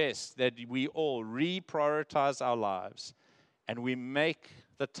suggest that we all reprioritize our lives and we make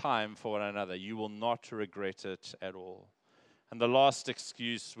the time for one another. You will not regret it at all. And the last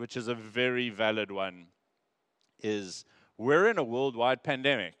excuse, which is a very valid one, is we're in a worldwide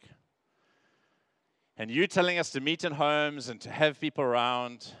pandemic. And you're telling us to meet in homes and to have people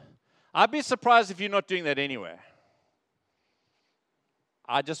around. I'd be surprised if you're not doing that anyway.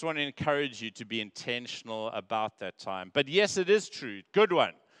 I just want to encourage you to be intentional about that time. But yes, it is true. Good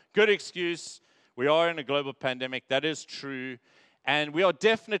one. Good excuse. We are in a global pandemic. That is true. And we are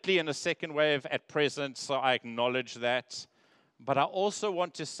definitely in a second wave at present, so I acknowledge that. But I also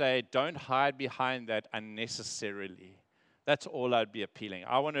want to say, don't hide behind that unnecessarily. That's all I'd be appealing.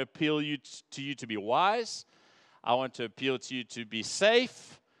 I want to appeal to you to be wise. I want to appeal to you to be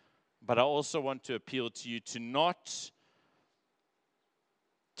safe. But I also want to appeal to you to not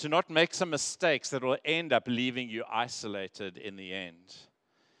make some mistakes that will end up leaving you isolated in the end.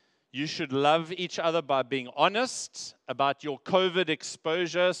 You should love each other by being honest about your COVID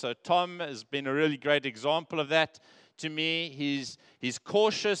exposure. So Tom has been a really great example of that. To me, he's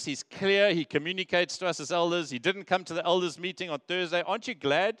cautious, he's clear, he communicates to us as elders. He didn't come to the elders meeting on Thursday. Aren't you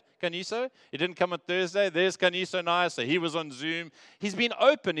glad, Kaniso? He didn't come on Thursday. There's Kaniso and I, so he was on Zoom. He's been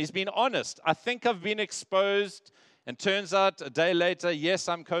open, he's been honest. I think I've been exposed And turns out a day later, yes,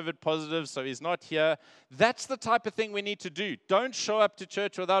 I'm COVID positive, so he's not here. That's the type of thing we need to do. Don't show up to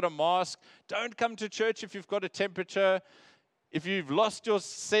church without a mask. Don't come to church if you've got a temperature. If you've lost your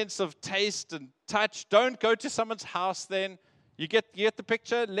sense of taste and touch, don't go to someone's house then. You get the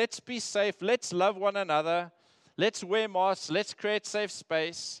picture? Let's be safe. Let's love one another. Let's wear masks. Let's create safe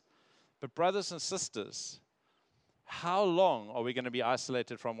space. But brothers and sisters, how long are we going to be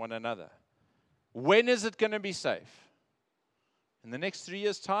isolated from one another? When is it going to be safe? In the next 3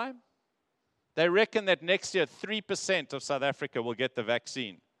 years' time? They reckon that next year, 3% of South Africa will get the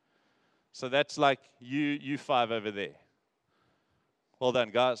vaccine. So that's like you five over there. Well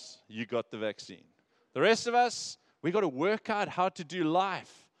done, guys. You got the vaccine. The rest of us, we got to work out how to do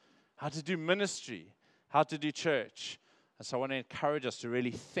life, how to do ministry, how to do church. And so I want to encourage us to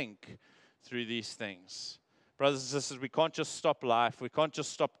really think through these things. Brothers and sisters, we can't just stop life. We can't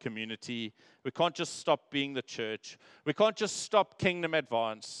just stop community. We can't just stop being the church. We can't just stop kingdom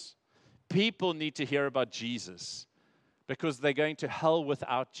advance. People need to hear about Jesus because they're going to hell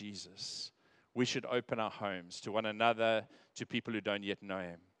without Jesus. We should open our homes to one another, to people who don't yet know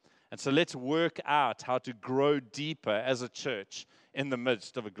him. And so let's work out how to grow deeper as a church in the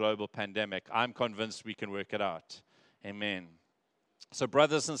midst of a global pandemic. I'm convinced we can work it out. Amen. So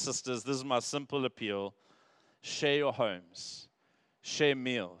brothers and sisters, this is my simple appeal. Share your homes. Share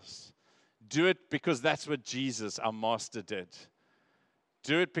meals. Do it because that's what Jesus, our master, did.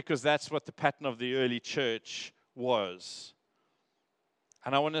 Do it because that's what the pattern of the early church was.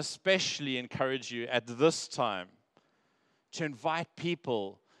 And I want to especially encourage you at this time to invite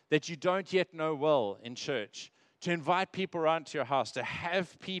people that you don't yet know well in church, to invite people around to your house, to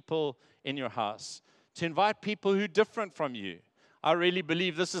have people in your house, to invite people who are different from you. I really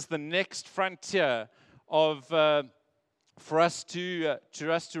believe this is the next frontier of for us to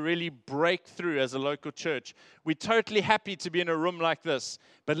really break through as a local church. We're totally happy to be in a room like this,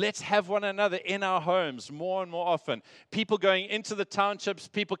 but let's have one another in our homes more and more often. People going into the townships,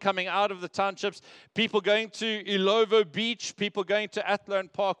 people coming out of the townships, people going to Ilovo Beach, people going to Athlone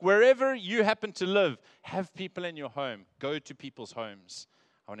Park, wherever you happen to live, have people in your home. Go to people's homes.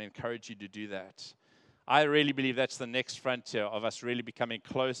 I want to encourage you to do that. I really believe that's the next frontier of us really becoming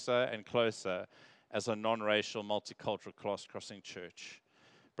closer and closer as a non-racial, multicultural, cross-crossing church.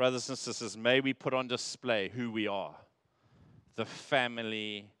 Brothers and sisters, may we put on display who we are, the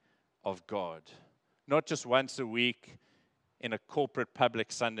family of God. Not just once a week in a corporate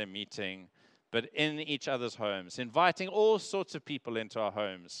public Sunday meeting, but in each other's homes, inviting all sorts of people into our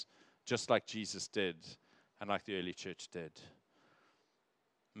homes, just like Jesus did and like the early church did.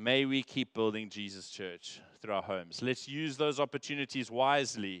 May we keep building Jesus Church through our homes. Let's use those opportunities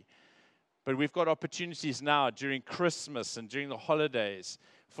wisely. But we've got opportunities now during Christmas and during the holidays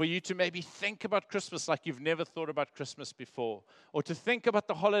for you to maybe think about Christmas like you've never thought about Christmas before, or to think about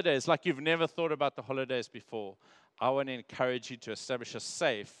the holidays like you've never thought about the holidays before. I want to encourage you to establish a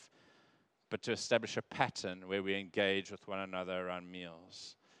safe, but to establish a pattern where we engage with one another around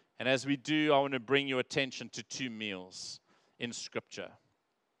meals. And as we do, I want to bring your attention to 2 meals in Scripture.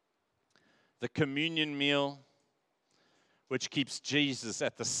 The communion meal, which keeps Jesus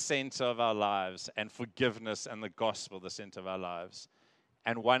at the center of our lives and forgiveness and the gospel the center of our lives.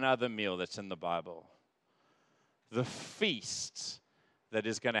 And one other meal that's in the Bible. The feast that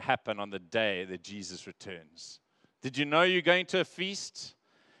is going to happen on the day that Jesus returns. Did you know you're going to a feast?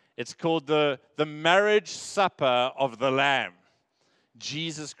 It's called the marriage supper of the Lamb.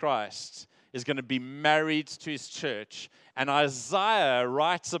 Jesus Christ is going to be married to his church. And Isaiah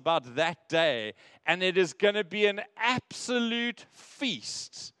writes about that day, and it is going to be an absolute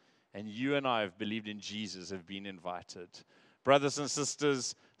feast. And you and I have believed in Jesus, have been invited. Brothers and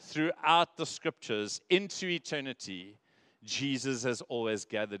sisters, throughout the scriptures, into eternity, Jesus has always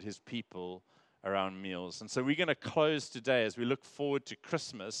gathered his people around meals. And so we're going to close today as we look forward to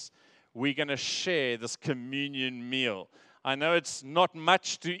Christmas. We're going to share this communion meal. I know it's not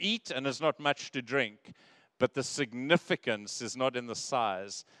much to eat and it's not much to drink, but the significance is not in the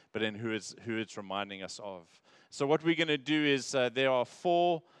size, but in who it's reminding us of. So what we're going to do is there are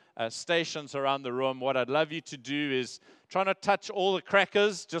 4 stations around the room. What I'd love you to do is try not to touch all the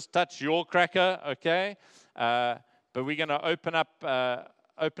crackers, just touch your cracker, okay? But we're going to open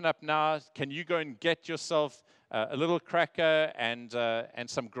up now. Can you go and get yourself a little cracker and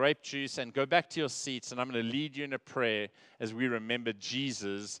some grape juice and go back to your seats, and I'm going to lead you in a prayer as we remember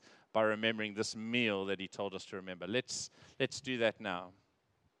Jesus by remembering this meal that he told us to remember. Let's do that now.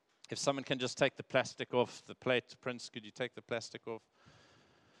 If someone can just take the plastic off the plate. Prince, could you take the plastic off?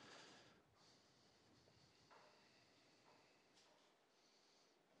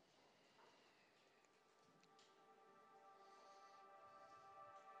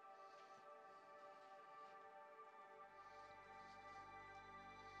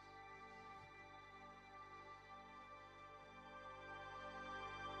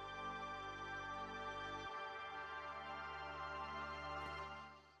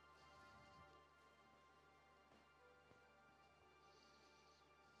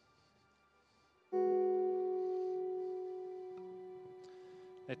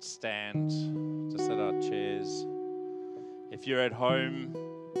 Let's stand just at our chairs. If you're at home,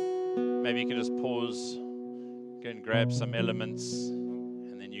 maybe you can just pause, go and grab some elements,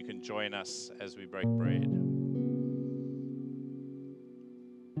 and then you can join us as we break bread.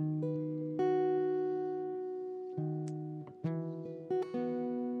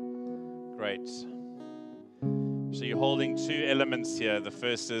 Great. So you're holding two elements here. The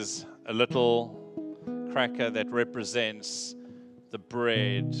first is a little cracker that represents the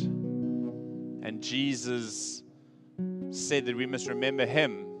bread. And Jesus said that we must remember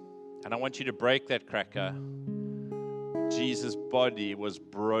him. And I want you to break that cracker. Jesus' body was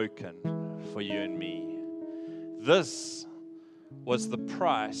broken for you and me. This was the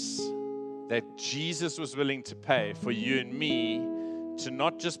price that Jesus was willing to pay for you and me to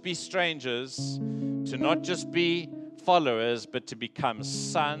not just be strangers, to not just be followers, but to become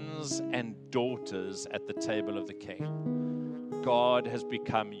sons and daughters at the table of the King. God has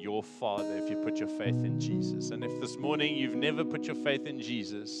become your Father if you put your faith in Jesus. And if this morning you've never put your faith in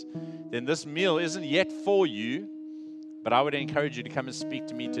Jesus, then this meal isn't yet for you, but I would encourage you to come and speak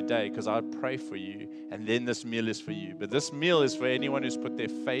to me today, because I would pray for you, and then this meal is for you. But this meal is for anyone who's put their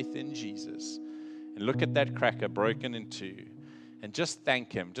faith in Jesus. And look at that cracker broken in two, and just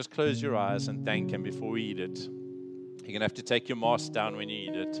thank him. Just close your eyes and thank him before we eat it. You're going to have to take your mask down when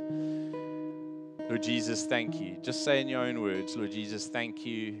you eat it. Lord Jesus, thank you. Just say in your own words, Lord Jesus, thank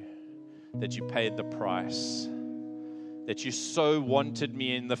you that you paid the price, that you so wanted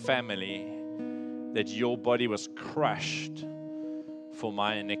me in the family, that your body was crushed for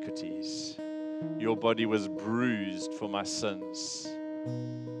my iniquities. Your body was bruised for my sins.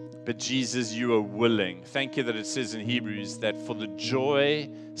 But Jesus, you are willing. Thank you that it says in Hebrews that for the joy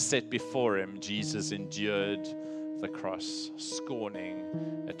set before him, Jesus endured the cross, scorning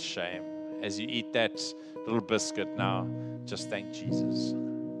its shame. As you eat that little biscuit now, just thank Jesus.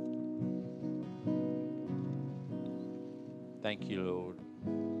 Thank you, Lord.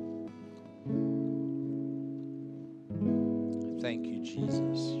 Thank you,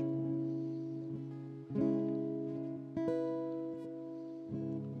 Jesus.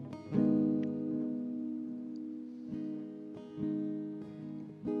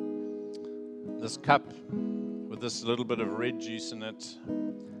 This cup with this little bit of red juice in it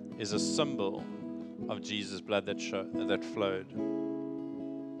is a symbol of Jesus' blood that flowed.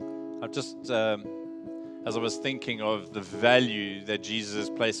 I've just, as I was thinking of the value that Jesus has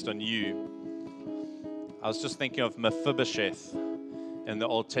placed on you, I was just thinking of Mephibosheth in the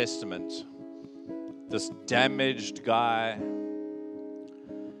Old Testament, this damaged guy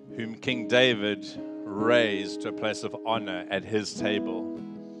whom King David raised to a place of honor at his table.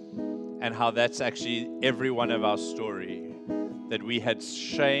 And how that's actually every one of our story, that we had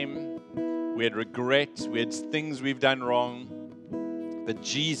shame, we had regret, we had things we've done wrong, but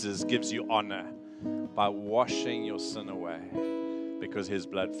Jesus gives you honor by washing your sin away because his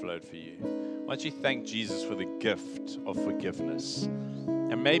blood flowed for you. Why don't you thank Jesus for the gift of forgiveness?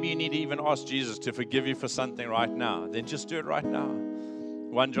 And maybe you need to even ask Jesus to forgive you for something right now. Then just do it right now.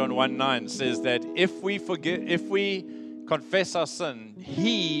 1 John 1:9 says that if we confess our sin,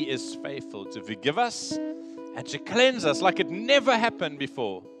 he is faithful to forgive us and to cleanse us like it never happened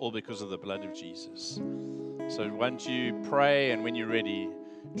before, all because of the blood of Jesus. So why don't you pray, and when you're ready,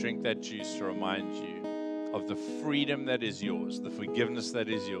 drink that juice to remind you of the freedom that is yours, the forgiveness that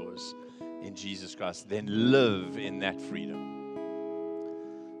is yours in Jesus Christ. Then live in that freedom.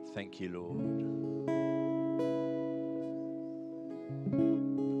 Thank you, Lord.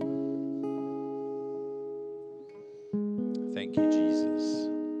 Thank you, Jesus.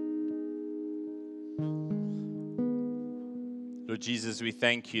 Lord Jesus, we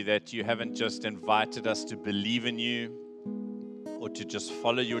thank you that you haven't just invited us to believe in you or to just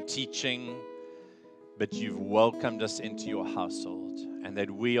follow your teaching, but you've welcomed us into your household, and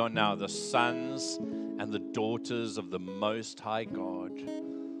that we are now the sons and the daughters of the Most High God.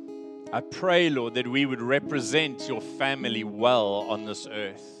 I pray, Lord, that we would represent your family well on this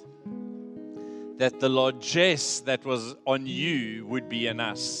earth, that the largesse that was on you would be in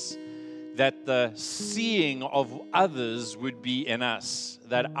us, that the seeing of others would be in us,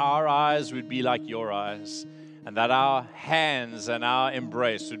 that our eyes would be like your eyes, and that our hands and our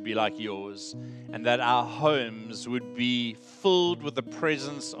embrace would be like yours, and that our homes would be filled with the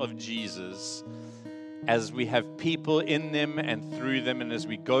presence of Jesus as we have people in them and through them, and as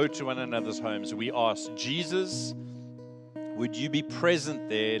we go to one another's homes. We ask, Jesus, would you be present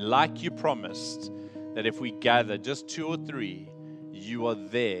there like you promised, that if we gather just 2 or 3, you are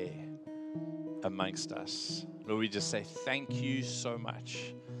there amongst us. Lord, we just say thank you so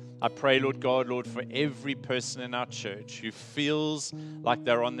much. I pray, Lord God, Lord, for every person in our church who feels like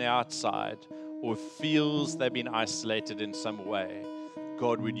they're on the outside or feels they've been isolated in some way.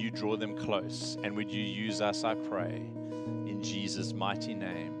 God, would you draw them close, and would you use us, I pray, in Jesus' mighty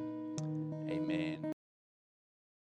name. Amen.